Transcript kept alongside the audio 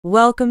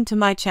Welcome to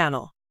my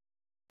channel.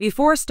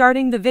 Before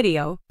starting the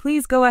video,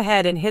 please go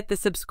ahead and hit the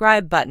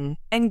subscribe button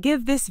and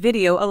give this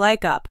video a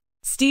like up.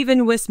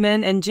 Stephen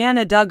Wissmann and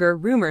Jana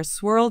Duggar rumors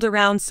swirled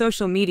around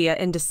social media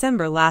in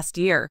December last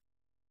year.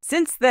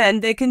 Since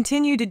then, they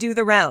continue to do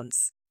the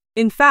rounds.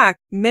 In fact,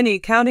 many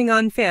Counting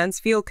On fans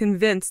feel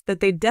convinced that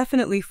they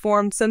definitely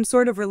formed some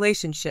sort of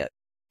relationship.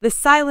 The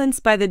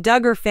silence by the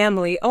Duggar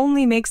family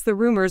only makes the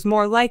rumors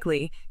more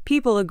likely,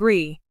 people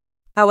agree.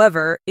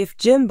 However, if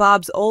Jim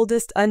Bob's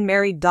oldest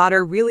unmarried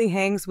daughter really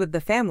hangs with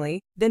the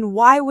family, then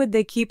why would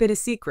they keep it a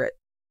secret?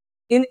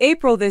 In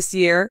April this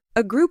year,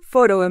 a group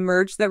photo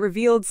emerged that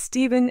revealed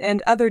Stephen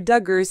and other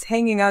Duggars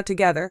hanging out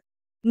together.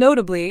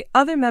 Notably,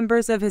 other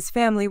members of his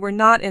family were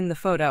not in the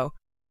photo.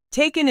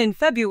 Taken in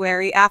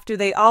February after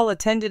they all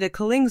attended a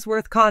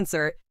Killingsworth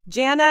concert,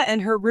 Jana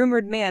and her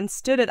rumored man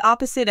stood at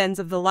opposite ends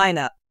of the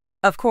lineup.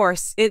 Of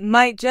course, it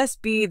might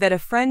just be that a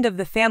friend of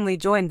the family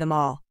joined them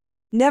all.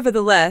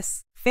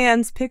 Nevertheless,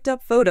 fans picked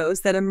up photos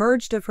that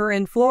emerged of her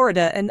in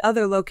Florida and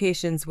other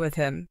locations with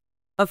him.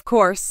 Of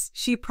course,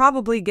 she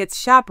probably gets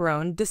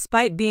chaperoned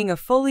despite being a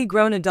fully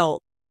grown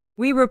adult.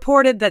 We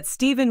reported that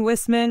Stephen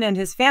Wissmann and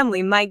his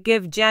family might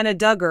give Jana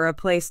Duggar a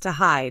place to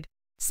hide.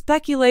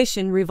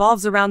 Speculation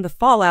revolves around the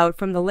fallout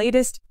from the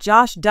latest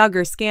Josh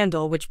Duggar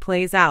scandal which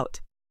plays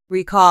out.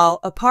 Recall,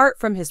 apart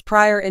from his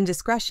prior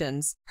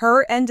indiscretions,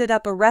 Her ended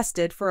up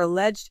arrested for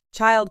alleged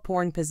child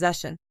porn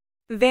possession.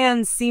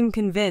 Fans seem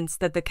convinced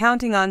that the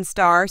Counting On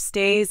star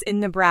stays in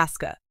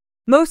Nebraska.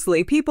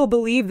 Mostly people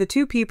believe the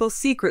two people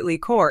secretly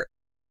court.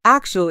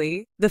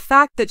 Actually, the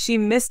fact that she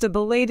missed a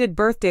belated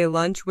birthday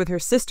lunch with her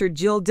sister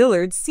Jill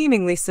Dillard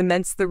seemingly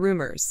cements the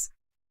rumors.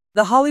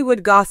 The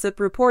Hollywood Gossip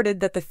reported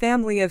that the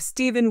family of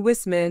Stephen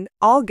Wissmann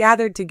all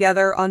gathered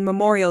together on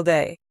Memorial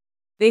Day.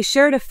 They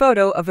shared a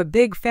photo of a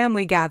big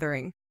family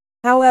gathering.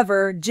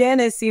 However,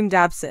 Jana seemed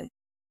absent.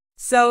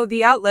 So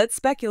the outlet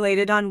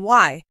speculated on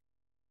why.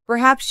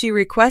 Perhaps she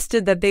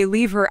requested that they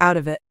leave her out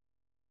of it.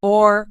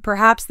 Or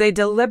perhaps they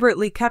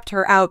deliberately kept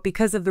her out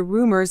because of the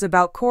rumors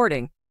about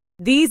courting.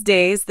 These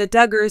days, the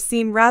Duggars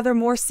seem rather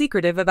more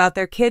secretive about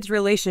their kids'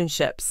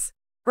 relationships.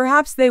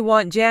 Perhaps they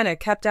want Jana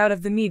kept out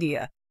of the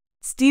media.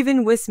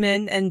 Stephen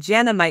Wissmann and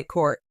Jana might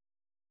court.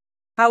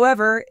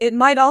 However, it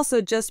might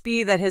also just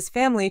be that his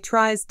family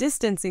tries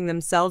distancing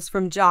themselves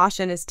from Josh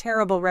and his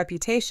terrible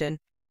reputation.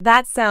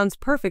 That sounds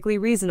perfectly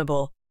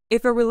reasonable.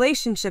 If a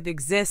relationship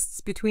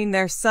exists between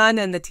their son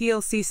and the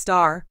TLC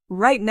star,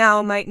 right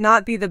now might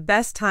not be the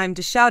best time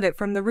to shout it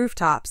from the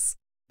rooftops.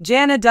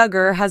 Jana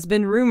Duggar has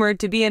been rumored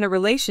to be in a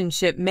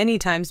relationship many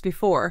times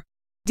before.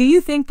 Do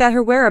you think that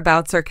her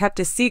whereabouts are kept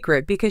a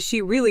secret because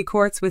she really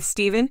courts with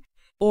Stephen?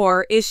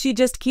 Or is she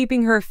just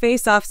keeping her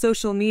face off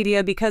social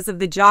media because of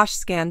the Josh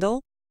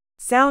scandal?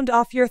 Sound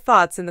off your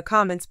thoughts in the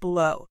comments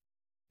below.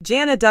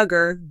 Jana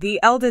Duggar, the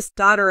eldest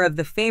daughter of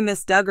the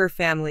famous Duggar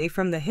family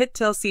from the hit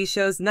TLC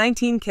shows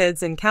 19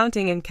 Kids and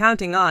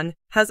Counting On,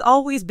 has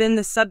always been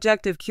the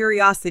subject of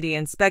curiosity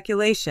and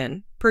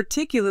speculation,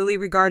 particularly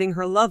regarding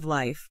her love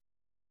life.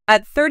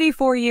 At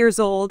 34 years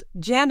old,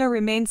 Jana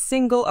remains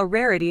single, a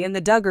rarity in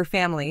the Duggar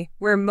family,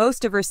 where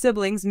most of her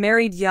siblings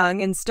married young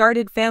and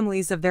started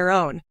families of their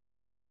own.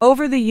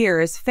 Over the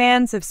years,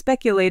 fans have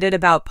speculated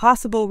about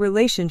possible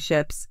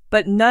relationships,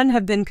 but none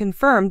have been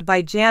confirmed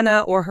by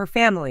Jana or her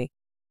family.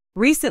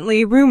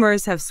 Recently,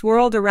 rumors have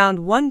swirled around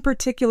one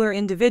particular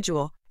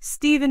individual,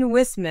 Stephen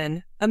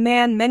Wissmann, a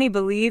man many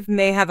believe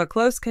may have a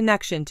close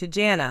connection to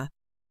Jana.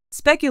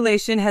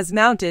 Speculation has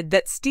mounted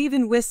that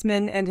Stephen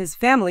Wissmann and his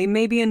family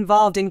may be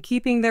involved in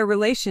keeping their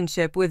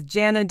relationship with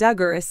Jana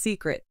Duggar a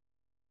secret.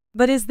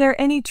 But is there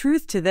any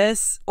truth to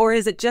this, or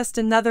is it just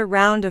another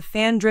round of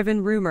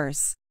fan-driven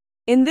rumors?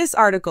 In this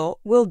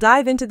article, we'll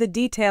dive into the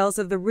details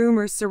of the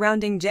rumors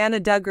surrounding Jana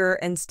Duggar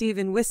and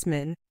Stephen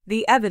Wissmann,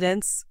 the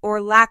evidence,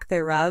 or lack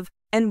thereof,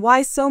 and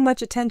why so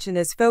much attention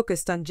is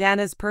focused on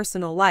Jana's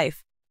personal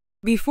life.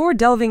 Before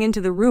delving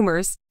into the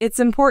rumors, it's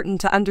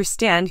important to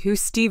understand who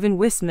Stephen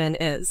Wissmann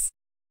is.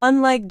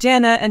 Unlike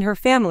Jana and her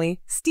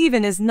family,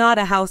 Stephen is not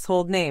a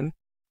household name.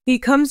 He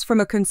comes from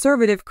a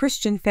conservative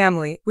Christian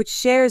family which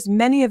shares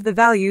many of the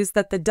values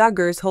that the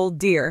Duggars hold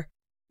dear.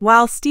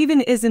 While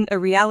Stephen isn't a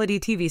reality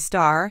TV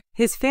star,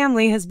 his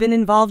family has been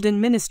involved in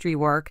ministry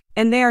work,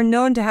 and they are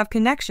known to have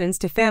connections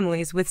to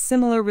families with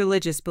similar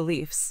religious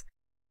beliefs.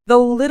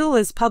 Though little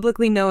is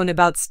publicly known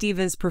about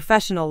Stephen's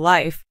professional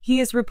life, he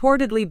is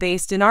reportedly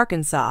based in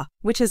Arkansas,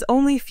 which has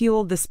only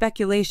fueled the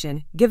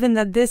speculation, given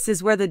that this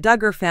is where the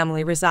Duggar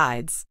family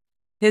resides.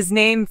 His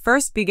name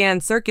first began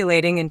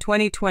circulating in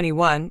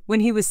 2021 when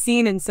he was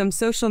seen in some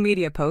social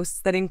media posts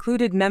that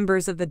included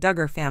members of the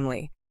Duggar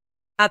family.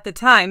 At the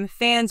time,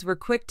 fans were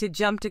quick to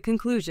jump to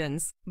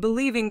conclusions,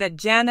 believing that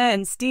Jana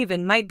and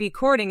Stephen might be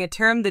courting, a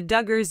term the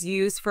Duggars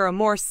use for a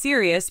more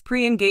serious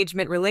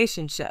pre-engagement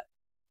relationship.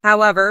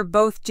 However,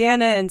 both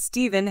Jana and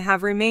Stephen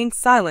have remained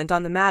silent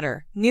on the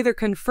matter, neither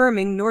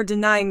confirming nor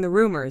denying the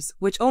rumors,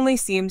 which only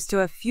seems to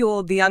have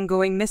fueled the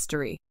ongoing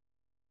mystery.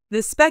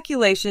 The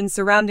speculation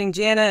surrounding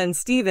Jana and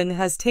Stephen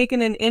has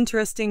taken an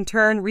interesting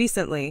turn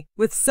recently,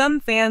 with some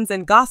fans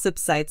and gossip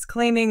sites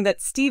claiming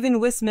that Stephen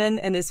Wissmann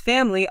and his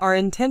family are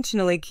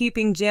intentionally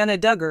keeping Jana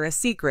Duggar a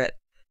secret.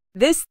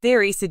 This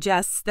theory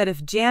suggests that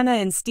if Jana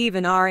and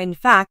Stephen are in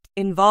fact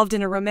involved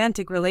in a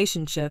romantic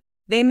relationship,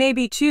 they may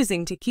be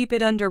choosing to keep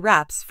it under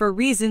wraps for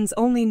reasons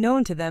only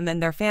known to them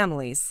and their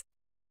families.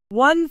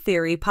 One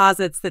theory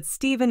posits that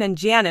Stephen and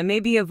Jana may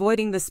be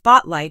avoiding the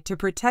spotlight to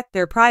protect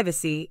their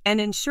privacy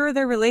and ensure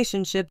their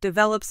relationship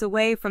develops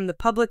away from the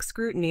public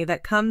scrutiny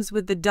that comes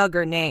with the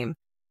Duggar name.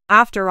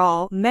 After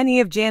all, many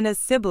of Jana's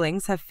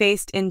siblings have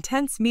faced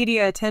intense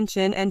media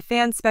attention and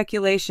fan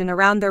speculation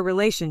around their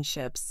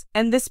relationships,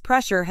 and this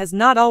pressure has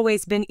not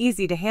always been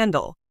easy to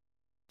handle.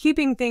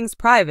 Keeping things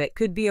private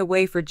could be a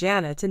way for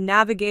Jana to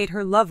navigate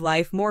her love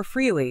life more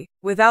freely,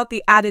 without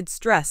the added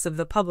stress of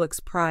the public's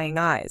prying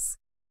eyes.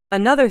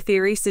 Another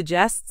theory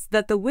suggests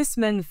that the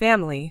Wissmann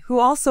family, who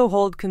also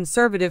hold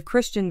conservative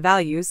Christian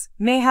values,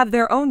 may have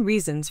their own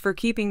reasons for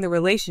keeping the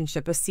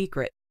relationship a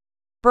secret.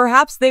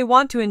 Perhaps they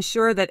want to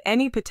ensure that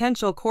any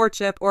potential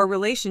courtship or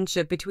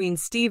relationship between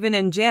Stephen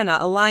and Jana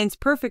aligns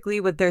perfectly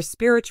with their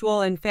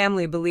spiritual and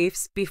family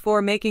beliefs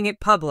before making it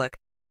public.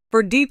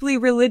 For deeply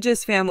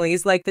religious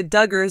families like the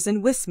Duggars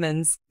and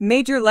Wissmanns,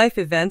 major life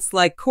events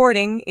like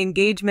courting,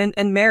 engagement,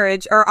 and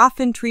marriage are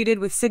often treated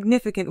with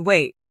significant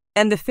weight,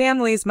 and the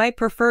families might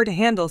prefer to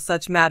handle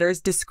such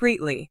matters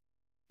discreetly.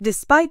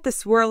 Despite the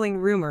swirling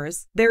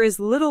rumors, there is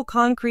little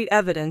concrete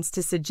evidence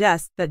to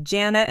suggest that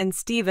Jana and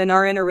Stephen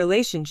are in a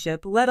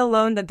relationship, let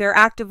alone that they're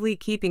actively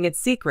keeping it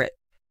secret.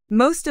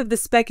 Most of the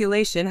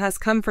speculation has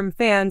come from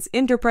fans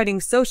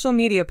interpreting social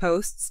media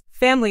posts,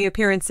 family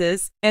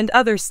appearances, and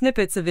other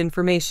snippets of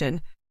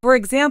information. For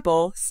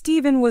example,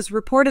 Stephen was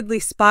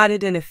reportedly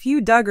spotted in a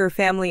few Duggar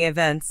family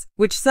events,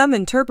 which some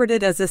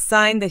interpreted as a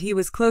sign that he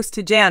was close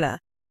to Jana.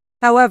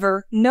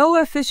 However, no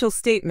official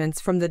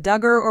statements from the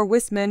Duggar or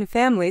Wissmann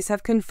families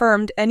have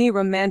confirmed any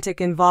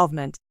romantic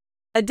involvement.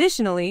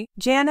 Additionally,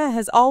 Jana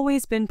has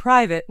always been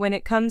private when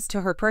it comes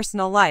to her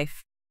personal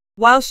life.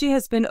 While she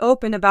has been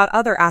open about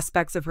other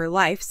aspects of her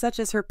life, such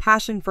as her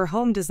passion for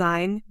home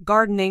design,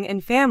 gardening,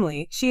 and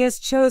family, she has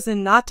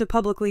chosen not to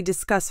publicly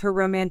discuss her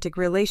romantic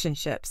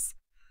relationships.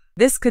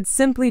 This could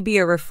simply be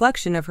a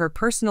reflection of her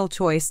personal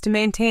choice to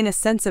maintain a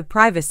sense of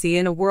privacy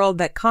in a world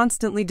that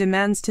constantly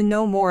demands to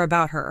know more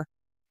about her.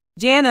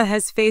 Jana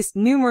has faced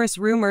numerous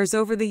rumors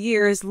over the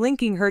years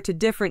linking her to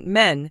different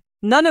men,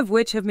 none of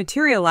which have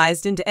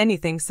materialized into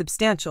anything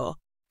substantial.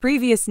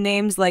 Previous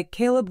names like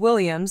Caleb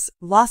Williams,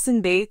 Lawson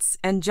Bates,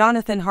 and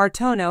Jonathan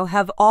Hartono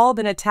have all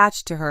been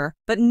attached to her,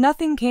 but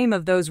nothing came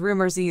of those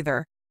rumors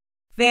either.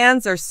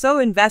 Fans are so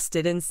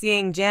invested in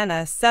seeing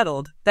Jana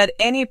settled that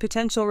any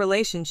potential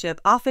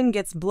relationship often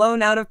gets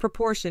blown out of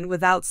proportion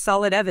without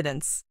solid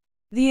evidence.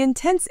 The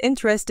intense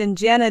interest in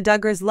Jana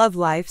Duggar's love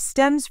life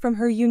stems from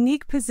her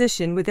unique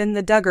position within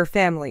the Duggar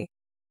family.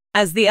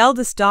 As the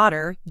eldest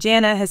daughter,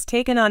 Jana has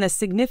taken on a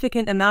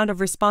significant amount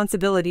of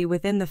responsibility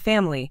within the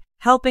family,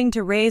 helping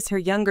to raise her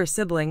younger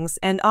siblings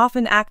and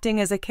often acting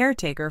as a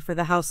caretaker for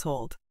the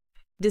household.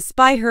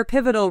 Despite her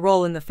pivotal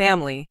role in the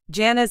family,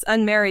 Jana's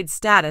unmarried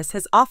status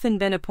has often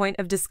been a point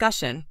of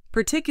discussion,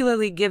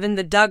 particularly given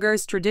the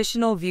Duggars'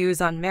 traditional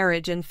views on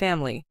marriage and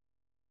family.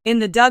 In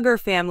the Duggar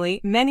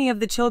family, many of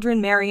the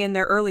children marry in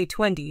their early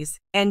 20s,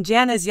 and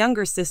Jana's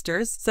younger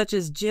sisters, such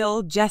as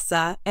Jill,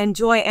 Jessa, and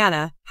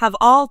Johanna, have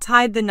all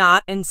tied the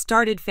knot and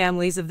started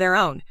families of their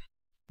own.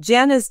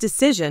 Jana's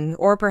decision,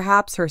 or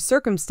perhaps her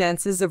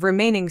circumstances of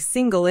remaining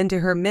single into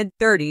her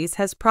mid-30s,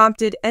 has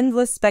prompted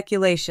endless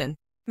speculation.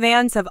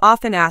 Fans have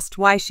often asked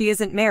why she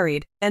isn't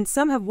married, and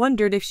some have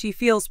wondered if she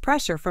feels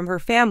pressure from her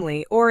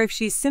family or if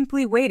she's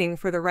simply waiting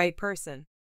for the right person.